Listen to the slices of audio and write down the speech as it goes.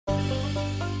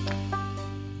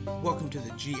Welcome to the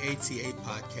GATA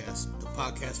podcast, the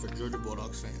podcast for Georgia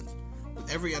Bulldogs fans.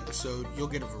 With every episode, you'll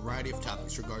get a variety of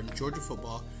topics regarding Georgia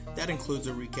football that includes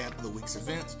a recap of the week's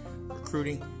events,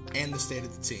 recruiting, and the state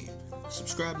of the team.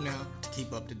 Subscribe now to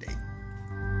keep up to date.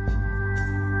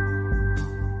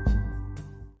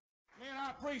 Man, I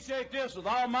appreciate this with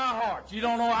all my heart. You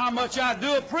don't know how much I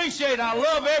do appreciate it. I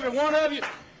love every one of you.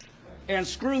 And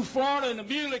screw Florida and the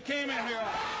mule that came in here.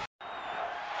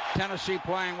 Tennessee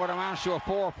playing what amounts to a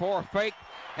 4-4 fake.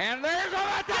 And there's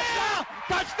a touchdown!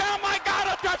 Touchdown, my God,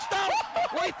 a touchdown!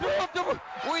 We threw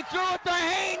it to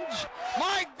Haynes.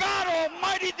 My God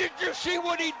almighty, did you see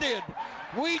what he did?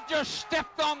 We just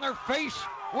stepped on their face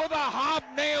with a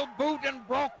hobnail boot and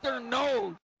broke their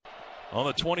nose. On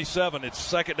the 27, it's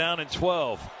second down and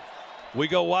 12. We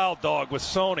go wild dog with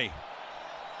Sony.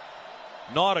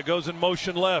 Nauta goes in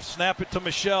motion left. Snap it to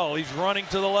Michelle. He's running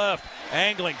to the left.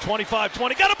 Angling.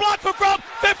 25-20. Got a block from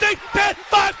 15, 10,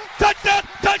 5. Touchdown,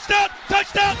 touchdown,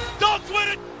 touchdown. Dogs win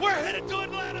it. We're headed to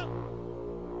Atlanta.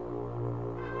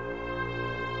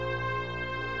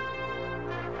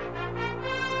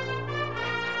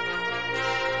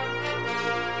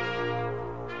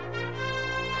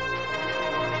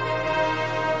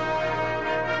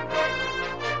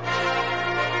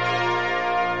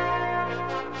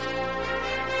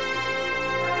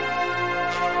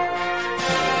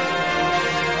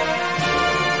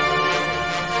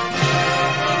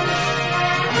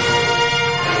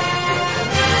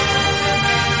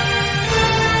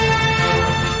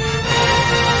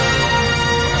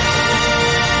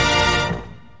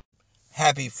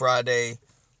 Happy Friday.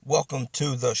 Welcome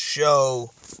to the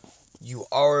show. You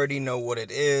already know what it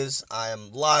is. I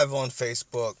am live on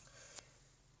Facebook.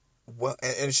 Well,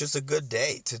 and it's just a good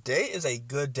day. Today is a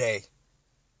good day.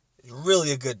 It's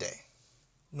really a good day.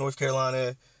 North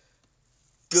Carolina,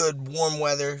 good warm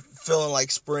weather, feeling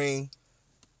like spring.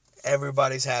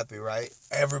 Everybody's happy, right?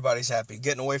 Everybody's happy.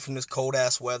 Getting away from this cold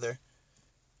ass weather.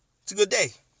 It's a good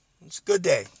day. It's a good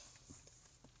day.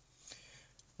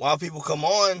 While people come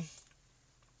on,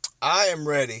 I am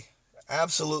ready,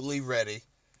 absolutely ready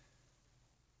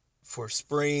for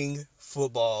spring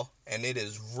football, and it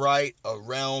is right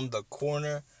around the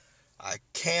corner. I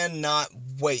cannot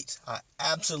wait. I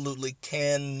absolutely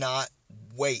cannot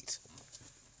wait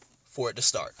for it to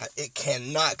start. It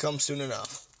cannot come soon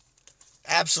enough.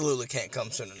 Absolutely can't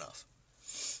come soon enough.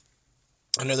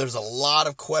 I know there's a lot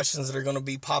of questions that are going to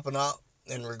be popping up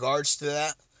in regards to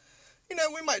that. You know,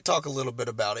 we might talk a little bit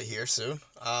about it here soon.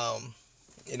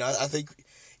 I think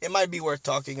it might be worth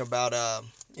talking about,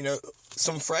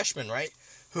 some freshmen, right?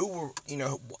 Who are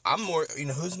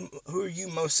you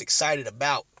most excited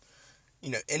about,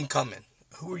 incoming?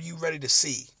 Who are you ready to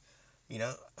see?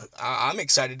 I'm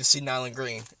excited to see Nyland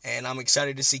Green, and I'm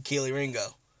excited to see Kelee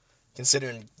Ringo,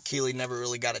 considering Kelee never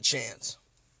really got a chance.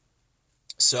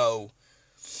 So,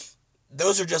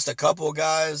 those are just a couple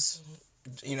guys.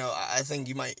 I think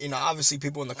you might, obviously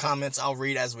people in the comments I'll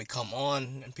read as we come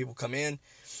on and people come in.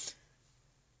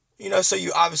 So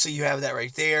you have that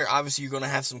right there. Obviously you're going to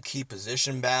have some key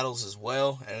position battles as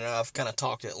well. And I've kind of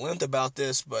talked at length about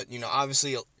this, but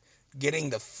obviously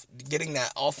getting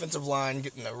that offensive line,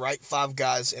 getting the right 5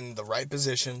 guys in the right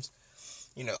positions,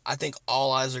 I think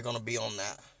all eyes are going to be on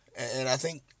that. And I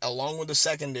think along with the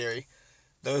secondary,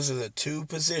 those are the 2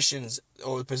 positions,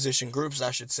 or position groups I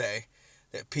should say,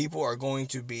 that people are going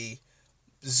to be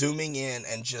zooming in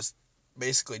and just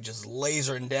basically just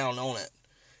lasering down on it.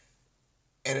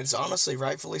 And it's honestly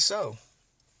rightfully so.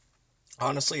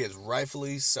 Honestly, it's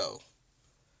rightfully so.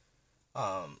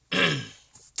 I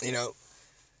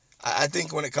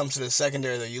think when it comes to the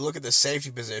secondary, though, you look at the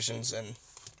safety positions, and,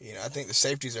 I think the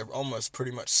safeties are almost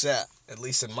pretty much set, at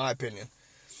least in my opinion.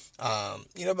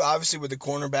 But obviously with the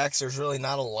cornerbacks, there's really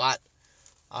not a lot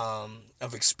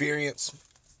of experience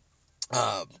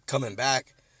coming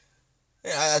back.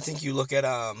 I think you look at,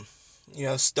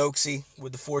 Stokesy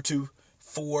with the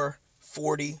 4.24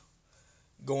 40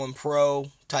 going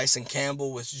pro. Tyson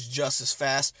Campbell was just as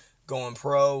fast going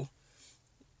pro.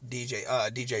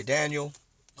 DJ Daniel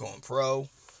going pro.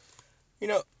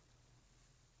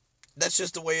 That's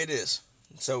just the way it is.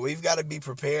 So we've got to be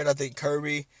prepared. I think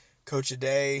Kirby, Coach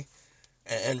Aday,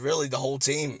 and really the whole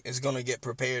team is going to get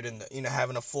prepared and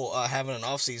having an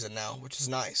off season now, which is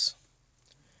nice.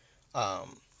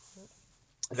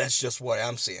 That's just what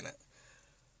I'm seeing it.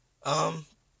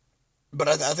 But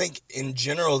I think in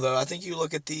general, though, I think you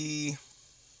look at the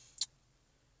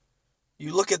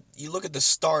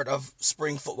start of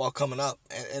spring football coming up,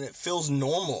 and it feels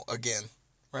normal again,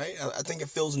 right? I think it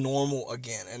feels normal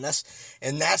again, and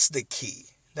that's the key.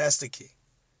 That's the key.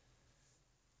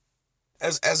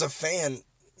 As a fan,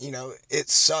 it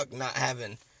sucked not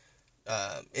having,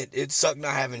 it sucked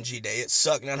not having G-Day. It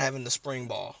sucked not having the spring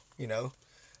ball,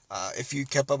 if you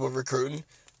kept up with recruiting,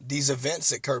 these events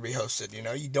that Kirby hosted,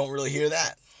 you don't really hear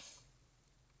that.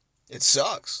 It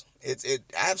sucks. It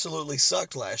absolutely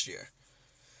sucked last year.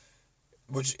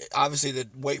 Which, obviously, to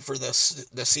wait for the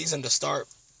season to start,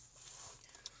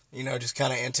 just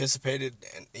kind of anticipated,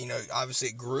 and, obviously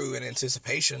it grew in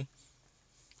anticipation.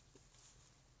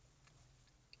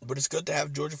 But it's good to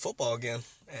have Georgia football again.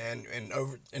 And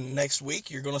over in next week,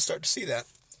 you're going to start to see that.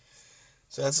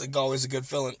 So that's always a good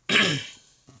feeling.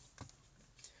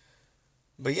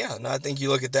 But yeah, no, I think you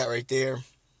look at that right there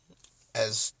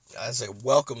as a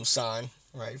welcome sign,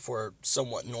 right, for a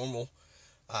somewhat normal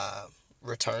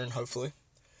return, hopefully.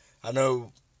 I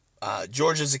know I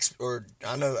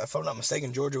know, if I'm not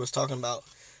mistaken, Georgia was talking about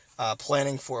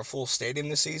planning for a full stadium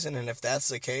this season, and if that's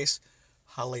the case,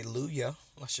 hallelujah.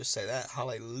 Let's just say that,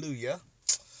 hallelujah.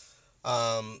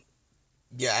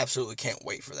 Yeah, absolutely can't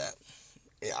wait for that.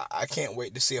 Yeah, I can't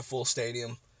wait to see a full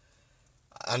stadium.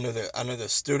 I know the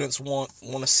students want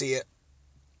to see it.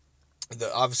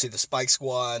 Obviously the Spike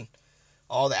Squad,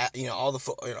 all the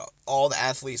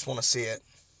athletes want to see it.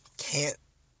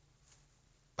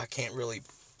 I can't really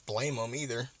blame them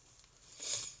either.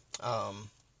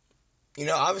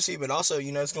 Obviously, but also,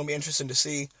 it's going to be interesting to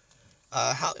see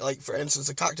how, like, for instance,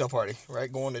 a cocktail party,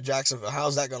 right, going to Jacksonville.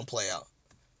 How's that going to play out?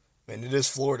 I mean, it is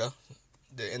Florida,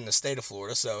 in the state of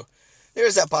Florida, so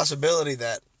there's that possibility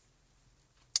that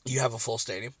you have a full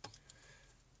stadium.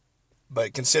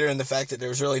 But considering the fact that there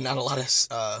was really not a lot of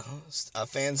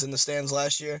fans in the stands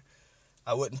last year,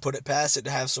 I wouldn't put it past it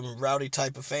to have some rowdy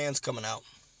type of fans coming out,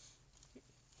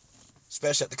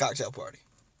 especially at the cocktail party.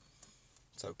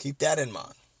 So keep that in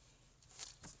mind.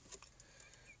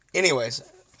 Anyways,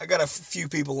 I got a few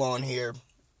people on here.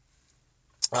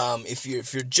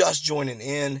 If you're just joining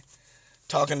in,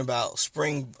 talking about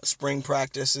spring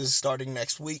practices starting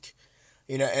next week,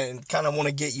 and kind of want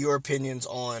to get your opinions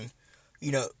on,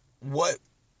 what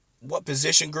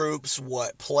position groups,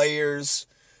 what players,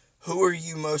 who are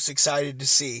you most excited to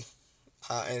see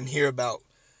and hear about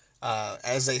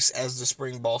as the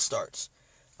spring ball starts.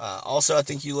 Also, I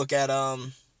think you look at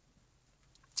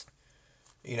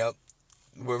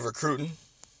we're recruiting.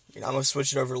 I'm gonna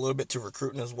switch it over a little bit to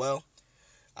recruiting as well.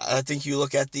 I think you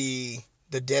look at the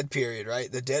dead period,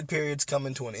 right? The dead period's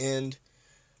coming to an end,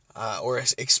 or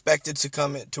is expected to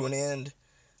come to an end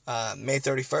May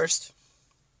 31st.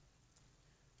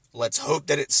 Let's hope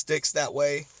that it sticks that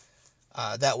way.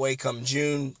 That way, come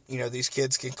June, these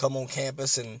kids can come on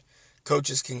campus and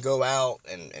coaches can go out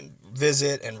and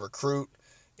visit and recruit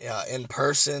in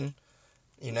person.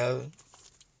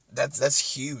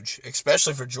 That's huge,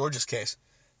 especially for Georgia's case.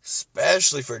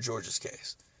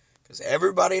 Because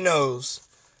everybody knows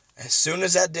as soon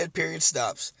as that dead period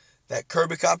stops, that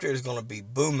Kirby Copter is going to be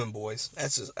booming, boys.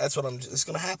 It's going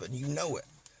to happen. You know it.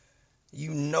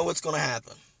 You know it's going to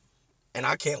happen. And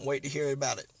I can't wait to hear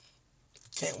about it.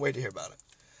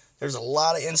 There's a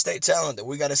lot of in-state talent that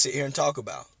we got to sit here and talk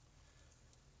about.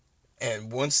 And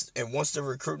once the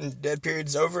recruiting dead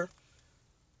period's over,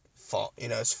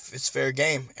 it's fair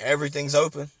game. Everything's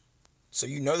open. So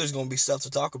there's going to be stuff to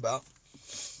talk about.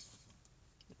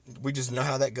 We just know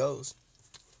how that goes.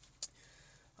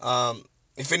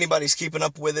 If anybody's keeping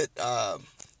up with it,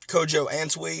 Kojo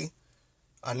Antwi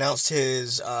announced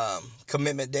his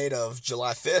commitment date of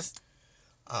July 5th.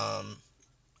 I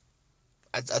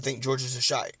think Georgia's a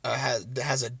shot,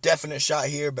 has a definite shot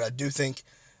here, but I do think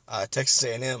Texas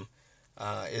A&M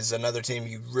is another team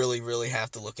you really, really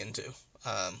have to look into.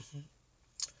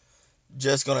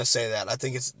 Just gonna say that. I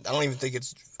think it's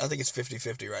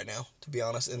 50-50 right now, to be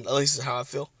honest, and at least is how I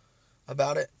feel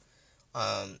about it.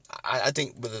 I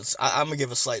think with this, I'm gonna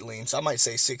give a slight lean, so I might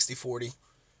say 60-40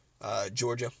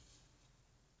 Georgia.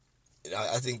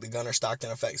 I think the Gunnar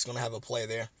Stockton effect is gonna have a play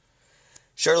there.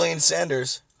 Shirlene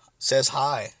Sanders says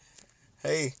hi.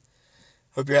 Hey,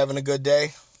 hope you're having a good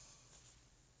day.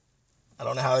 I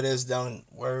don't know how it is down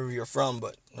wherever you're from,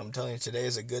 but I'm telling you, today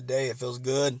is a good day. It feels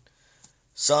good.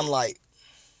 Sunlight.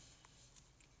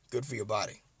 Good for your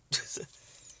body.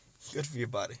 Good for your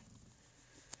body.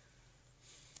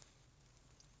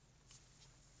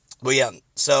 But yeah,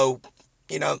 so,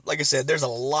 like I said, there's a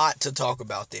lot to talk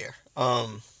about there.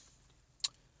 I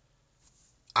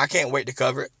can't wait to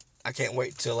cover it. I can't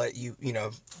wait to let you,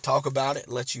 talk about it,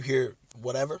 let you hear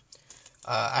whatever.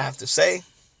 I have to say,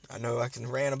 I know I can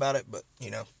rant about it, but,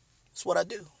 it's what I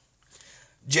do.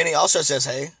 Jenny also says,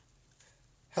 hey.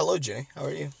 Hello, Jenny. How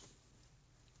are you?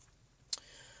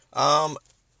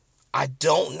 I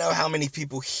don't know how many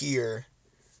people here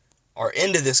are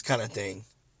into this kind of thing,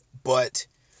 but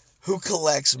who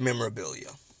collects memorabilia?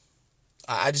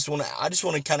 I just want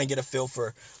to kind of get a feel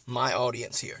for my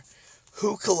audience here.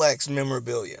 Who collects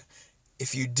memorabilia?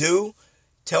 If you do,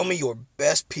 tell me your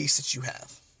best piece that you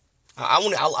have. I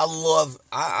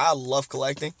love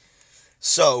collecting.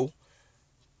 So,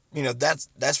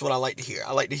 that's what I like to hear.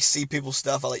 I like to see people's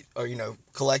stuff.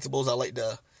 Collectibles. I like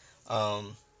to,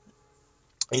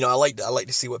 I like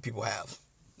to see what people have.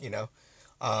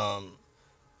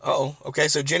 Okay.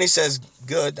 So Jenny says,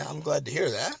 good. I'm glad to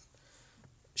hear that.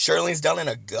 Shirley's down in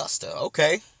Augusta.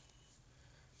 Okay.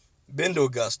 Been to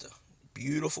Augusta.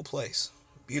 Beautiful place.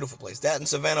 Beautiful place. That and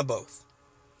Savannah both.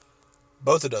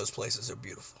 Both of those places are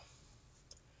beautiful.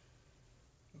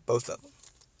 Both of them.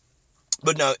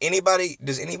 But no,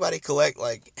 does anybody collect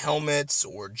like helmets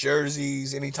or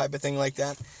jerseys, any type of thing like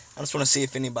that? I just want to see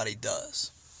if anybody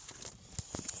does.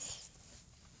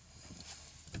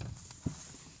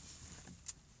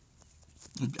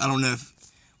 I don't know if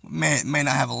may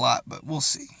not have a lot, but we'll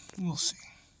see. We'll see.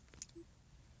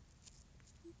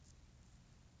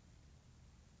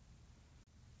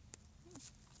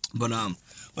 But no.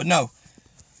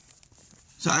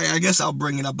 So I guess I'll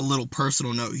bring it up a little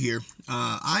personal note here.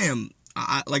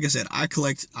 Like I said, I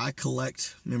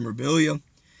collect memorabilia.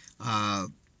 I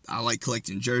like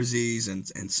collecting jerseys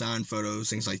and signed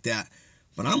photos, things like that.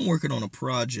 But I'm working on a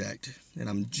project that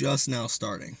I'm just now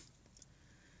starting.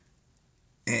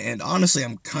 And honestly,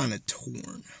 I'm kind of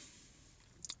torn.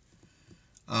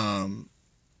 I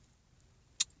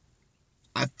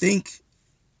think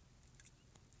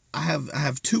I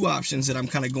have two options that I'm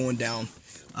kind of going down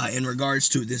in regards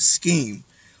to this scheme.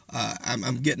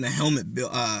 I'm getting a helmet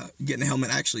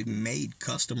actually made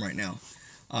custom right now.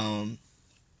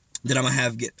 That I'm gonna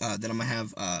have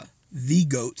the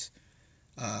GOAT,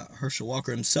 Herschel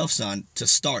Walker himself signed to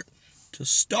start.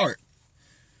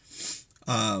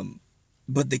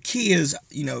 But the key is,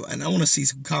 and I want to see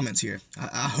some comments here.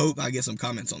 I hope I get some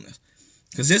comments on this,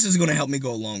 because this is going to help me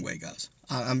go a long way, guys.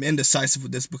 I'm indecisive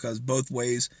with this because both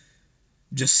ways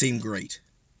just seem great.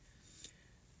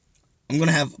 I'm going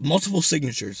to have multiple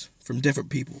signatures from different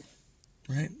people,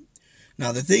 right?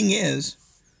 Now, the thing is,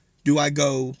 do I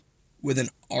go with an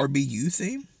RBU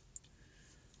theme?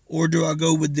 Or do I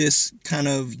go with this kind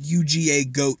of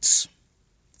UGA GOATs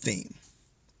theme?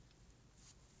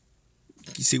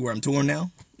 You see where I'm torn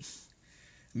now?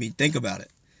 I mean, think about it.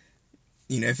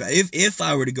 If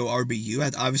I were to go RBU,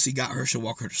 I'd obviously got Herschel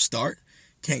Walker to start.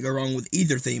 Can't go wrong with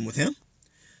either theme with him.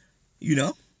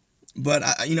 But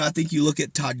I think you look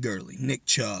at Todd Gurley, Nick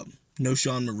Chubb,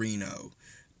 Noshawn Marino,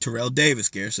 Terrell Davis,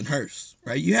 Garrison Hurst,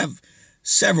 right? You have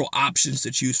several options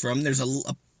to choose from. There's a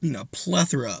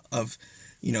plethora of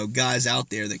guys out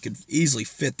there that could easily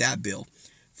fit that bill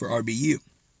for RBU.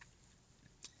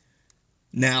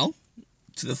 Now,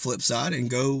 to the flip side and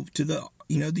go to the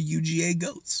UGA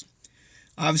GOATs.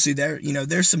 Obviously,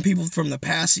 there's some people from the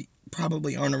past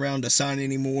probably aren't around to sign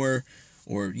anymore,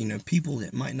 or people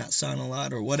that might not sign a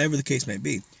lot, or whatever the case may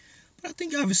be. But I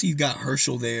think obviously you've got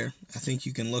Herschel there. I think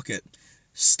you can look at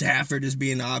Stafford as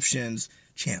being options,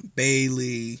 Champ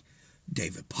Bailey,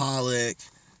 David Pollock,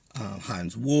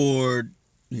 Hines Ward,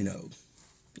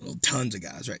 tons of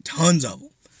guys, right? Tons of them.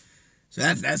 So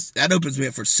that opens me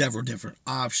up for several different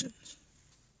options.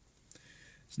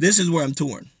 This is where I'm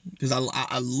torn, because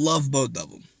I love both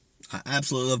of them. I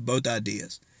absolutely love both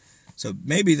ideas. So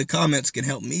maybe the comments can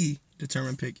help me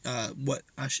determine what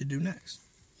I should do next.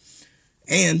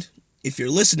 And if you're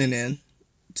listening in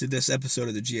to this episode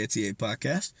of the GATA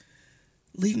podcast,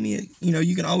 leave me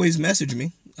you can always message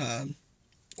me,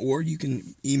 or you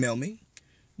can email me,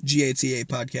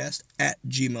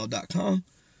 gatapodcast@gmail.com.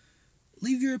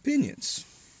 Leave your opinions.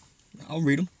 I'll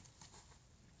read them.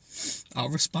 I'll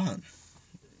respond.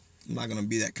 I'm not going to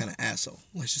be that kind of asshole.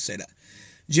 Let's just say that.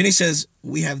 Jenny says,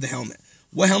 we have the helmet.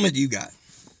 What helmet do you got?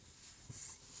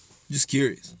 Just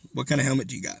curious. What kind of helmet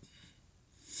do you got?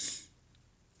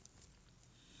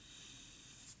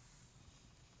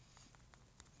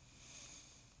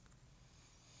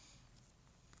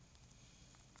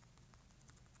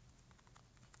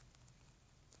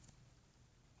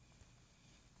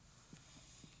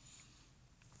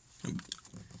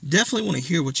 Definitely want to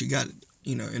hear what you got,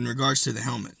 in regards to the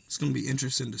helmet. It's going to be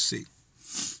interesting to see.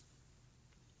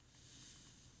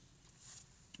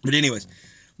 But anyways,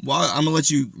 I'm gonna let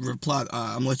you reply.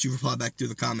 I'm gonna let you reply back through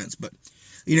the comments. But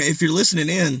if you're listening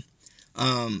in,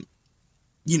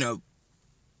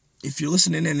 if you're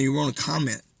listening in and you want to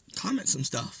comment some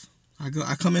stuff. I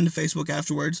come into Facebook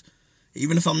afterwards,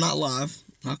 even if I'm not live.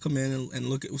 I'll come in and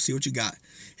look at, see what you got.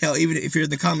 Hell, even if you're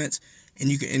in the comments and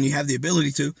you have the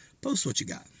ability to post what you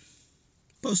got.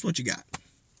 Post what you got.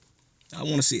 I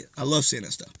want to see it. I love seeing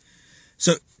that stuff.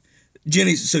 So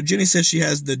Jenny says she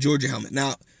has the Georgia helmet.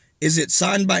 Now, is it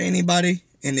signed by anybody?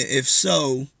 And if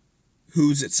so,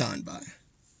 who's it signed by?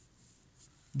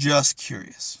 Just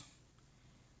curious.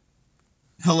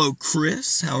 Hello,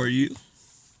 Chris. How are you?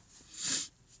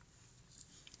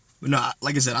 But no,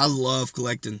 like I said, I love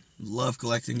collecting.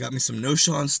 Got me some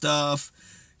No-Shawn stuff.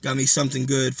 Got me something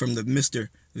good from the Mr.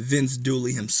 Vince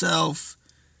Dooley himself.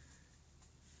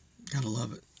 Gotta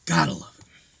love it.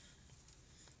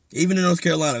 Even in North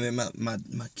Carolina, I'm in my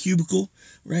cubicle,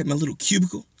 right? My little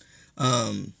cubicle,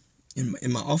 in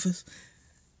my office,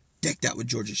 decked out with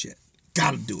Georgia shit.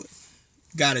 Gotta do it.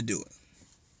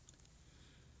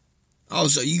 Oh,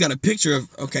 so you got a picture of,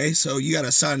 okay, so you got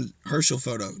a signed Herschel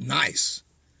photo. Nice.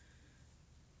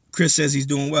 Chris says he's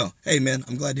doing well. Hey, man,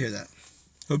 I'm glad to hear that.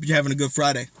 Hope you're having a good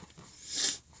Friday.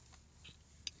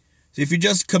 So if you're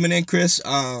just coming in, Chris,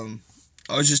 I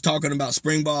was just talking about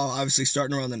spring ball, obviously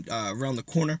starting around the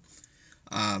corner.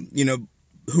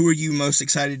 Who are you most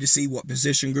excited to see? What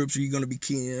position groups are you going to be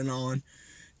keying in on?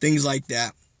 Things like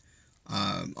that.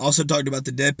 Also talked about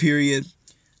the dead period.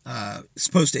 It's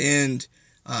supposed to end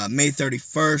May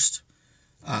 31st.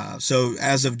 So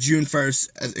as of June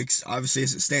 1st, obviously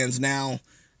as it stands now,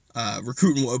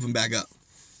 recruiting will open back up.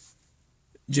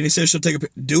 Jenny says she'll take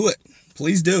do it.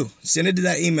 Please do. Send it to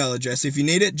that email address. If you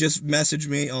need it, just message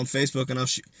me on Facebook and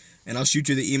I'll shoot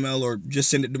you the email, or just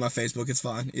send it to my Facebook. It's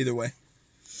fine. Either way.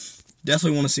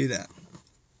 Definitely want to see that.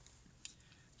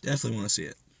 Definitely want to see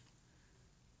it.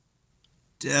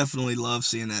 Definitely love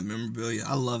seeing that memorabilia.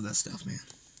 I love that stuff, man.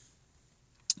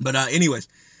 But anyways,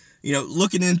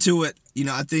 looking into it,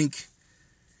 I think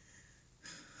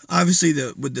obviously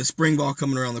with the spring ball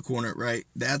coming around the corner, right?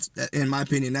 That in my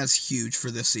opinion, that's huge for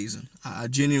this season. I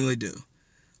genuinely do.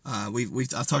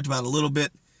 I've talked about it a little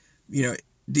bit.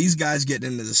 These guys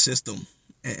getting into the system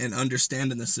and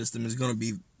understanding the system is going to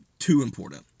be too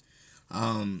important.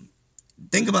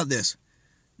 Think about this.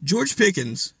 George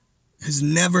Pickens has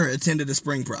never attended a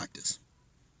spring practice.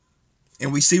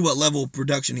 And we see what level of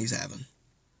production he's having.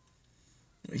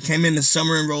 He came in the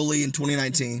summer enrollee in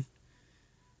 2019.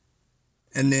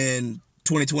 And then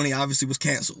 2020 obviously was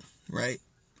canceled, right?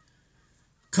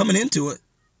 Coming into it,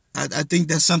 I think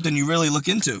that's something you really look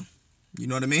into. You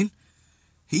know what I mean?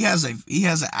 He has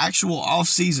an actual off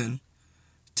season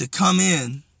to come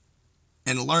in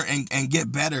and learn and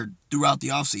get better throughout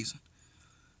the off season.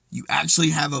 You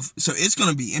actually have so it's going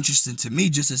to be interesting to me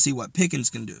just to see what Pickens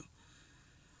can do.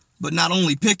 But not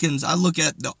only Pickens, I look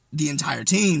at the entire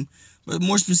team, but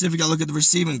more specific, I look at the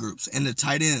receiving groups and the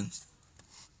tight ends.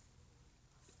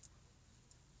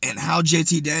 And how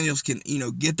JT Daniels can,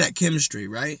 get that chemistry,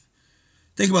 right?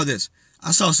 Think about this.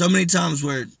 I saw so many times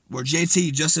where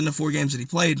JT, just in the 4 games that he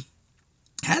played,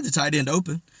 had the tight end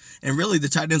open. And really, the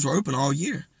tight ends were open all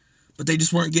year. But they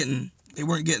just weren't getting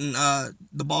the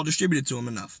ball distributed to him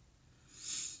enough.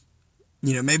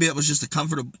 Maybe it was just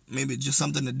maybe just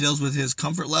something that deals with his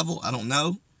comfort level. I don't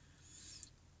know.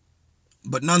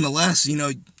 But nonetheless,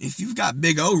 if you've got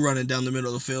Big O running down the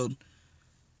middle of the field,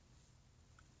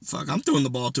 fuck, I'm throwing the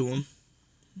ball to him.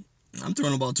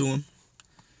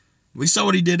 We saw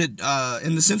what he did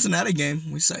in the Cincinnati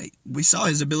game. We saw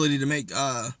his ability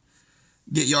to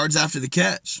get yards after the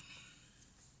catch.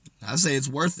 I say it's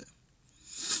worth it.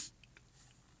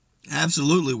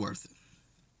 Absolutely worth it.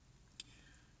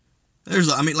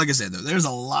 Like I said, though, there's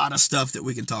a lot of stuff that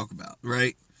we can talk about,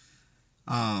 right?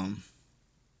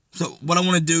 So what I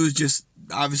want to do is just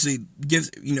obviously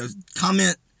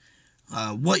comment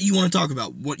what you want to talk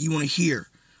about, what you want to hear.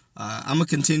 I'm going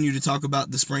to continue to talk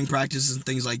about the spring practices and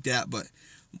things like that, but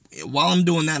while I'm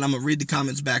doing that, I'm going to read the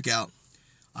comments back out.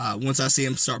 Once I see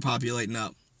them start populating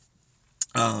up,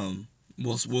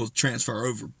 we'll transfer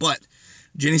over. But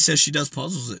Jenny says she does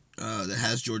puzzles that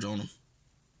has Georgia on them.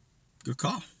 Good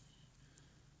call.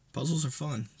 Puzzles are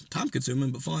fun. Time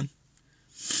consuming, but fun.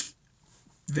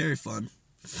 Very fun.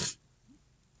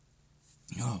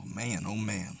 Oh, man.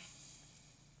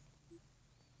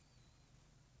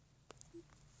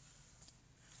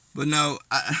 But no,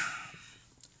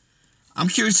 I'm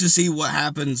curious to see what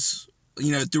happens,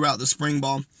 throughout the spring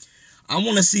ball. I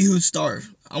want to see who starts.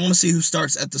 I want to see who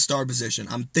starts at the star position.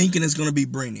 I'm thinking it's going to be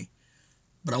Brini,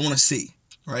 but I want to see.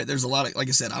 Right? There's a lot of, like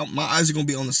I said, my eyes are going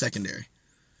to be on the secondary.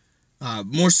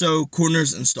 More so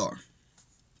corners and star.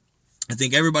 I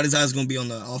think everybody's eyes are going to be on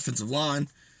the offensive line.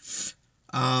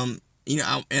 And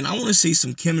I want to see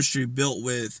some chemistry built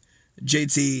with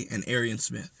JT and Arian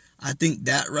Smith. I think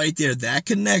that right there, that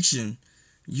connection,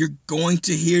 you're going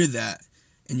to hear that,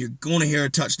 and you're going to hear a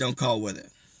touchdown call with it.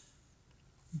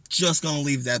 Just going to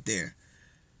leave that there.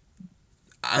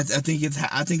 I think you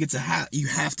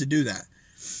have to do that.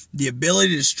 The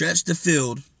ability to stretch the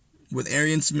field with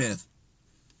Arian Smith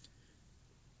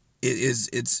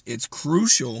it's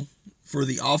crucial for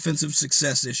the offensive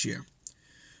success this year,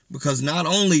 because not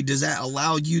only does that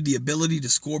allow you the ability to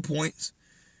score points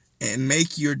and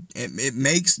it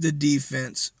makes the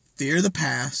defense fear the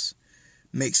pass,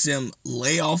 makes them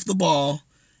lay off the ball,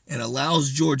 and allows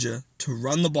Georgia to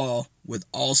run the ball with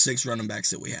all 6 running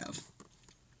backs that we have.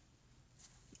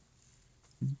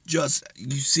 Just,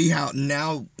 you see how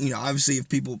now, obviously if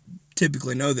people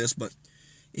typically know this, but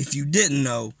if you didn't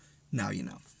know, now you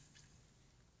know.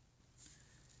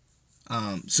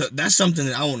 So that's something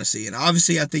that I want to see. And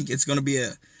obviously I think it's going to be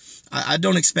I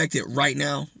don't expect it right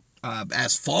now.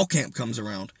 As fall camp comes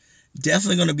around,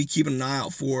 definitely going to be keeping an eye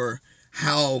out for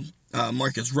how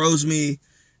Marcus Rosemy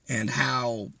and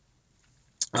how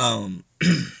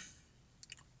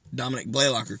Dominic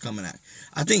Blaylock are coming at.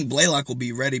 I think Blaylock will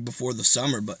be ready before the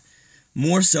summer, but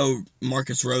more so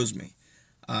Marcus Rosemy.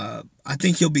 I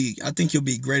think he'll be a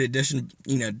great addition,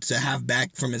 to have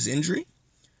back from his injury.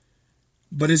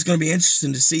 But it's going to be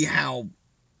interesting to see how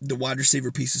the wide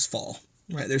receiver pieces fall.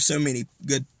 Right? There's so many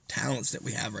good talents that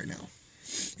we have right now.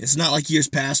 It's not like years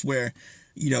past where,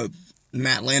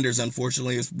 Matt Landers,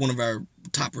 unfortunately, is one of our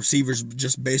top receivers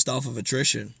just based off of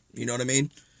attrition. You know what I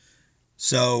mean?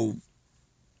 So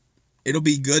it'll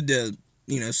be good to,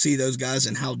 see those guys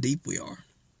and how deep we are.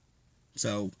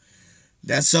 So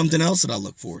that's something else that I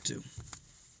look forward to.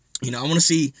 I want to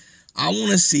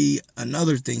see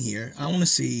another thing here. I want to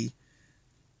see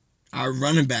our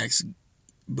running backs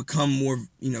become more,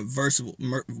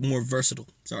 more versatile.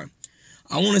 Sorry.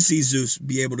 I want to see Zeus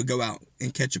be able to go out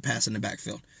and catch a pass in the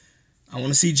backfield. I want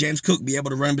to see James Cook be able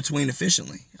to run between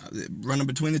efficiently. Running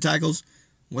between the tackles,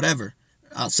 whatever.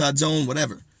 Outside zone,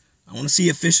 whatever. I want to see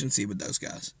efficiency with those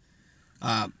guys.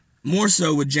 More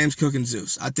so with James Cook and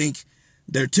Zeus. I think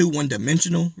they're too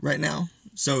one-dimensional right now.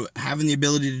 So having the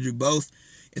ability to do both,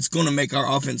 it's going to make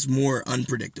our offense more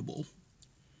unpredictable.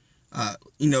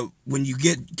 When you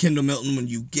get Kendall Milton, when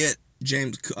you get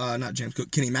Kenny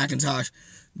McIntosh,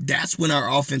 that's when our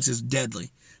offense is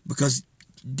deadly, because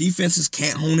defenses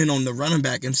can't hone in on the running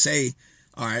back and say,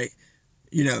 all right,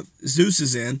 Zeus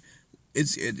is in.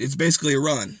 It's basically a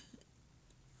run.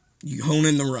 You hone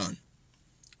in the run.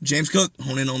 James Cook,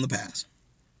 hone in on the pass.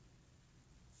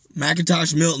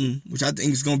 McIntosh, Milton, which I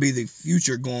think is going to be the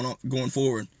future going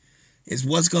forward, is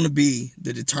what's going to be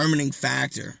the determining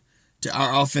factor to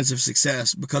our offensive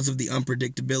success because of the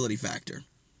unpredictability factor.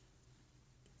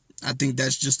 I think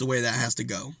that's just the way that has to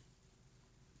go.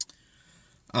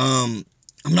 I'm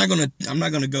not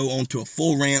gonna go on to a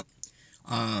full rant.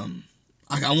 I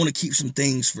want to keep some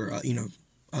things for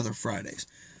other Fridays.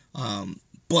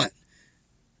 But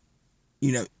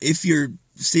if you're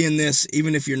seeing this,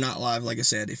 even if you're not live, like I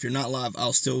said, if you're not live,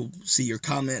 I'll still see your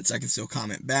comments. I can still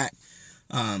comment back.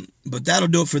 But that'll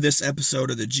do it for this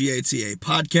episode of the GATA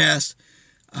podcast.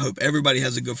 I hope everybody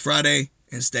has a good Friday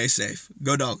and stay safe.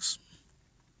 Go Dogs.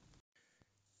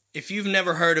 If you've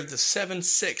never heard of the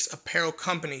 7-6 Apparel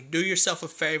Company, do yourself a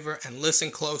favor and listen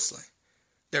closely.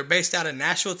 They're based out of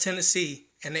Nashville, Tennessee,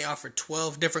 and they offer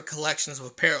 12 different collections of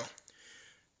apparel.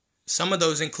 Some of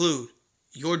those include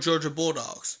your Georgia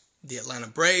Bulldogs, the Atlanta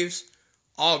Braves,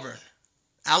 Auburn,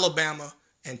 Alabama,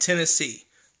 and Tennessee,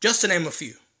 just to name a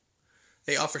few.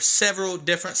 They offer several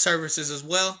different services as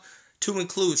well, to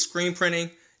include screen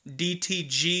printing,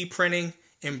 DTG printing,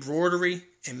 embroidery,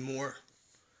 and more.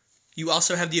 You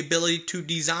also have the ability to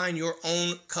design your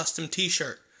own custom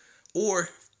t-shirt, or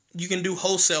you can do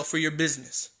wholesale for your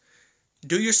business.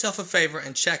 Do yourself a favor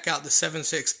and check out the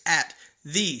 7-6 at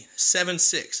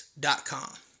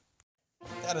the76.com.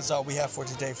 That is all we have for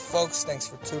today, folks. Thanks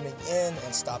for tuning in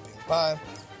and stopping by.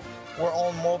 We're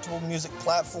on multiple music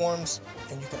platforms,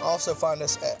 and you can also find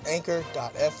us at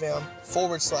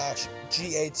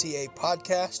anchor.fm/GATA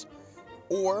podcast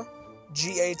or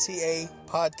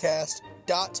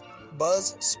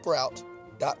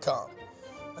GATApodcast.buzzsprout.com.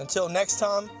 Until next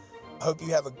time, I hope you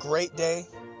have a great day,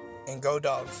 and go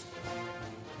Dogs.